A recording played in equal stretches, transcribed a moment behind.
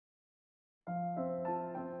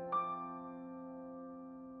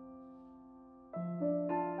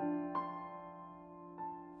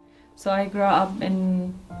So I grew up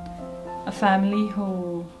in a family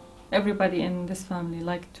who, everybody in this family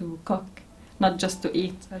like to cook, not just to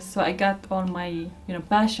eat. So I got all my,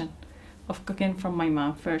 passion of cooking from my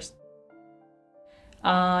mom first.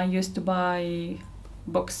 I used to buy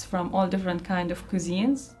books from all different kind of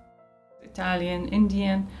cuisines, Italian,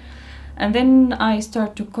 Indian, and then I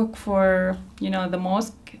start to cook for, the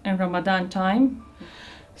mosque in Ramadan time.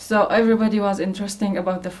 So everybody was interested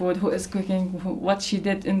about the food, who is cooking, what she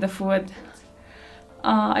did in the food.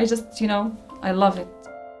 I just, I love it.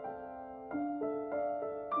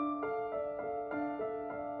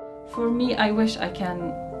 For me, I wish I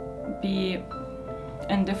can be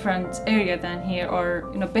in different area than here, or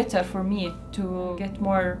better for me to get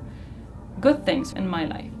more good things in my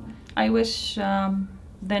life. I wish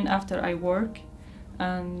then after I work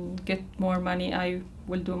and get more money, I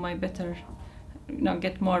will do my better,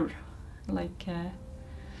 get more like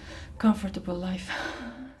comfortable life.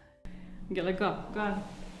 Go, go.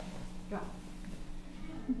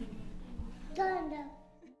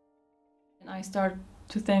 And I start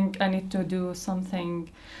to think I need to do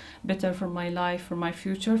something better for my life, for my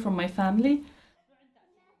future, for my family.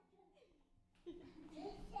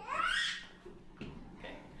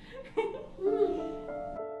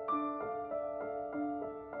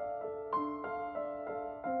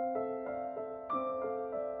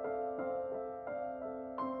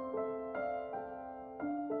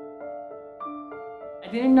 I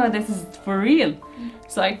didn't know this is for real.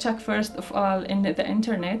 So I checked first of all in the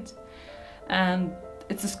internet, and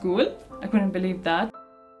it's a school. I couldn't believe that.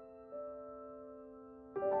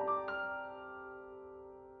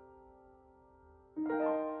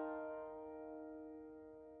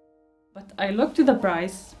 But I looked to the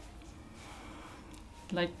price,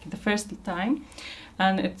 like the first time,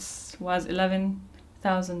 and it was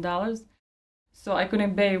 $11,000. So I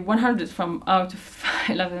couldn't pay 100 from out of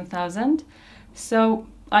 11,000. So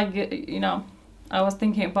I was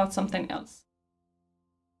thinking about something else.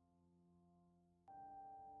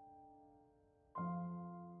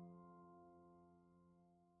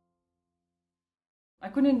 I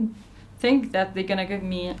couldn't think that they're gonna give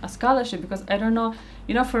me a scholarship because I don't know,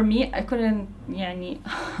 for me, I couldn't, in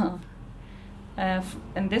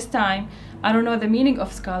this time, I don't know the meaning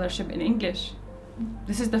of scholarship in English.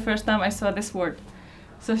 This is the first time I saw this word.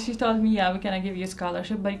 So she told me, yeah, we're gonna give you a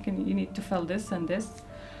scholarship, but you need to fill this and this.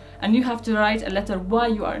 And you have to write a letter why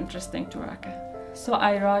you are interested in Raqqa. So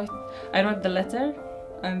I wrote the letter,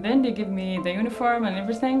 and then they give me the uniform and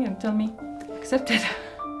everything and tell me, accepted.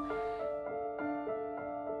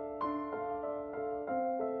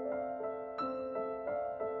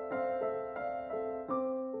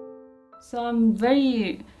 So I'm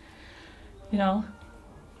very,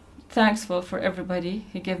 thankful for everybody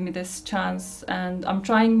who gave me this chance, and I'm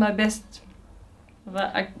trying my best.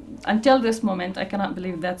 But until this moment, I cannot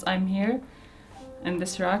believe that I'm here in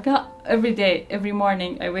this Raqqa. Every day, every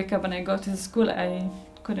morning, I wake up and I go to the school. I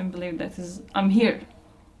couldn't believe that I'm here.